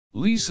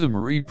Lisa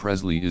Marie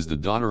Presley is the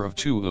daughter of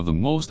two of the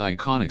most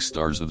iconic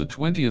stars of the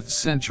 20th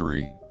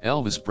century,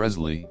 Elvis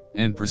Presley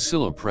and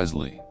Priscilla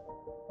Presley.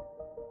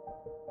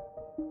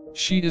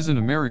 She is an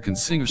American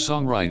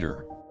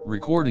singer-songwriter,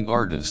 recording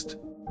artist,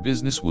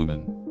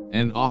 businesswoman,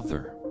 and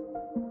author.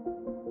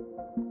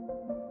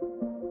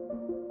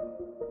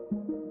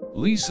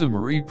 Lisa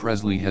Marie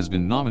Presley has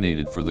been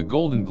nominated for the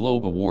Golden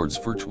Globe Awards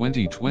for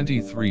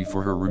 2023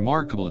 for her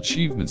remarkable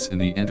achievements in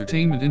the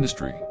entertainment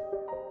industry.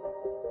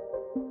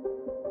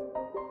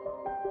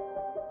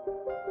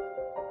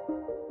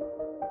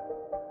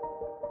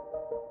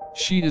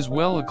 She is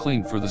well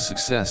acclaimed for the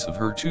success of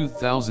her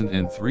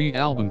 2003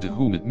 album To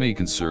Whom It May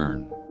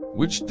Concern,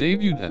 which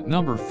debuted at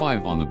number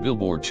 5 on the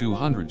Billboard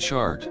 200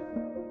 chart.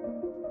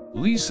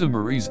 Lisa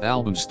Marie's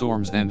album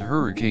Storms and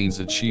Hurricanes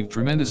achieved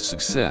tremendous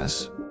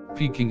success,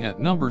 peaking at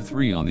number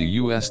 3 on the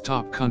US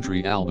Top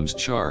Country Albums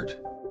chart.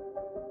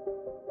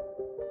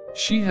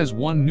 She has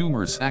won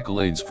numerous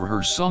accolades for her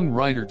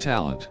songwriter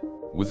talent,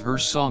 with her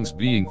songs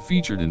being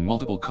featured in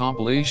multiple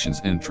compilations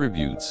and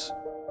tributes.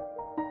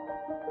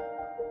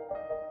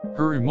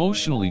 Her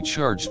emotionally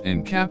charged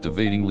and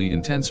captivatingly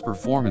intense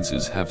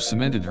performances have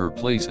cemented her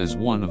place as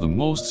one of the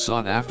most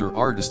sought-after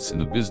artists in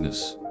the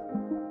business.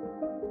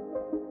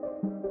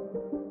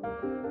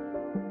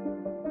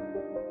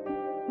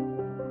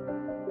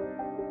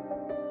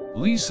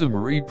 Lisa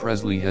Marie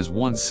Presley has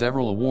won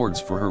several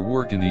awards for her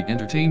work in the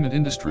entertainment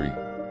industry,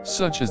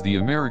 such as the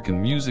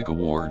American Music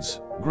Awards,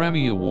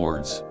 Grammy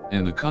Awards,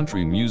 and the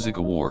Country Music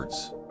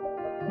Awards.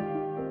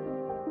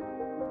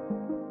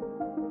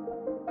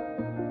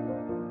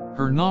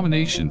 Her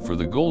nomination for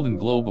the Golden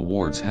Globe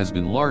Awards has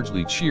been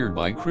largely cheered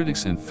by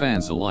critics and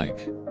fans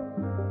alike.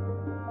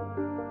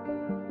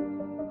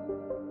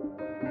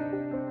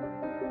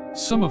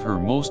 Some of her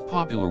most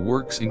popular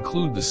works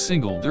include the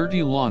single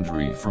Dirty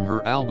Laundry from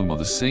her album of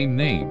the same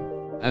name,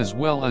 as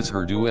well as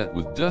her duet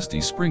with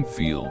Dusty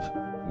Springfield,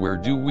 Where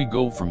Do We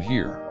Go From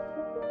Here?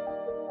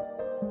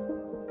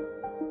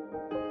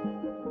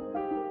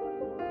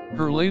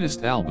 Her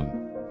latest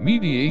album,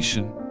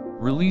 Mediation,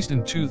 released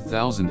in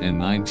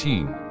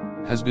 2019,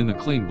 has been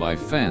acclaimed by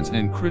fans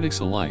and critics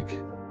alike.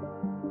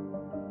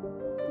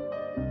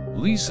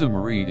 Lisa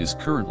Marie is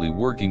currently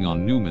working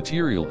on new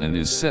material and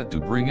is set to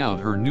bring out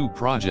her new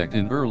project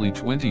in early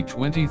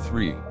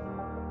 2023.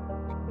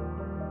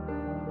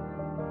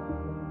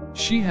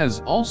 She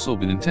has also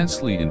been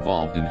intensely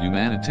involved in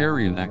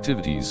humanitarian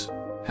activities,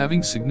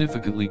 having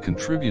significantly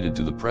contributed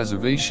to the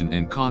preservation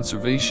and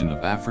conservation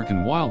of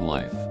African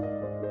wildlife.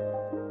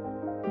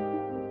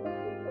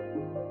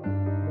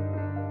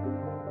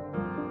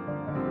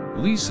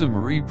 Lisa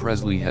Marie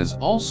Presley has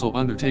also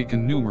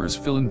undertaken numerous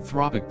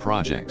philanthropic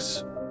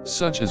projects,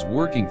 such as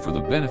working for the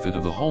benefit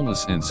of the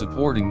homeless and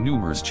supporting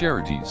numerous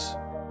charities.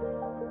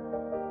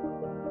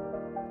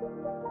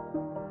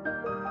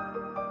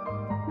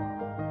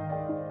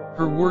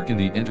 Her work in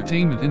the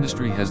entertainment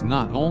industry has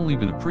not only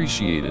been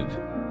appreciated,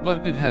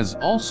 but it has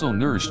also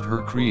nourished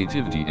her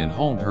creativity and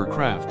honed her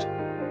craft.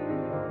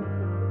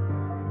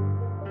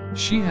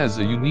 She has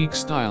a unique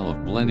style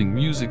of blending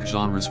music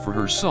genres for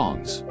her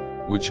songs,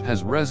 which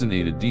has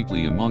resonated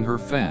deeply among her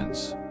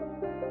fans.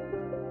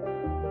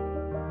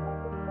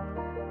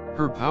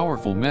 Her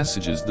powerful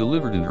messages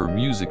delivered in her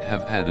music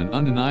have had an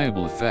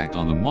undeniable effect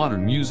on the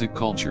modern music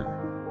culture.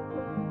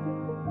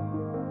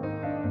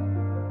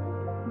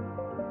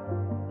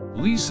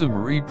 Lisa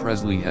Marie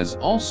Presley has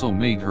also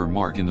made her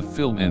mark in the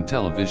film and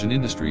television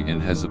industry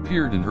and has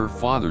appeared in her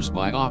father's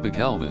biopic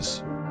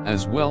Elvis,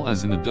 as well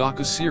as in the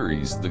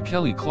docu-series The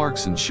Kelly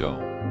Clarkson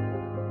Show.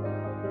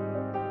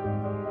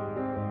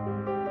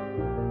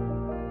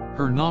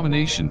 Her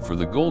nomination for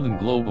the Golden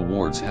Globe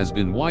Awards has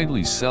been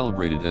widely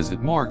celebrated as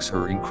it marks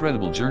her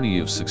incredible journey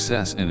of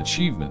success and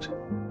achievement.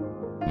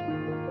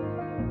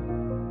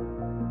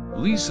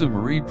 Lisa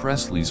Marie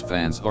Presley's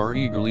fans are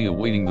eagerly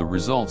awaiting the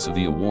results of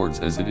the awards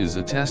as it is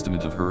a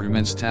testament of her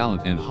immense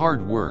talent and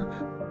hard work.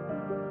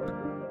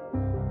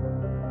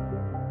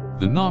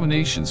 The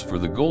nominations for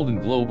the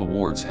Golden Globe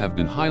Awards have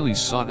been highly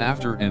sought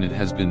after, and it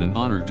has been an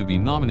honor to be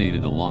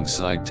nominated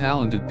alongside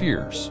talented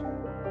peers.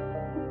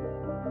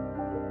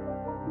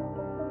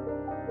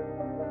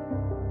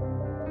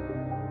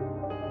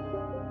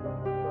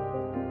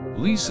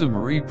 Lisa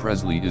Marie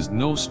Presley is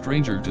no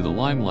stranger to the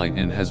limelight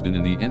and has been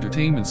in the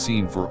entertainment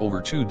scene for over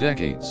 2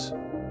 decades.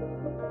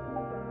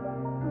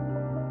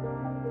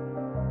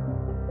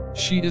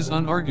 She is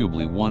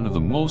unarguably one of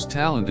the most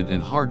talented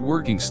and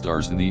hard-working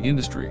stars in the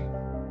industry.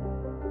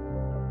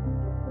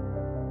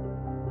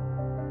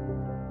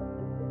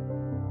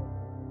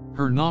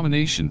 Her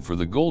nomination for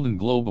the Golden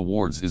Globe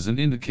Awards is an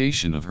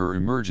indication of her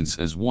emergence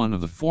as one of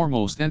the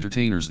foremost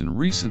entertainers in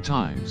recent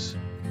times.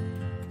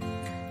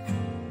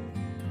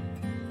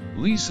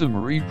 Lisa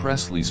Marie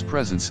Presley's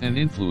presence and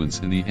influence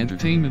in the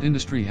entertainment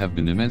industry have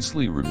been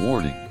immensely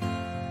rewarding.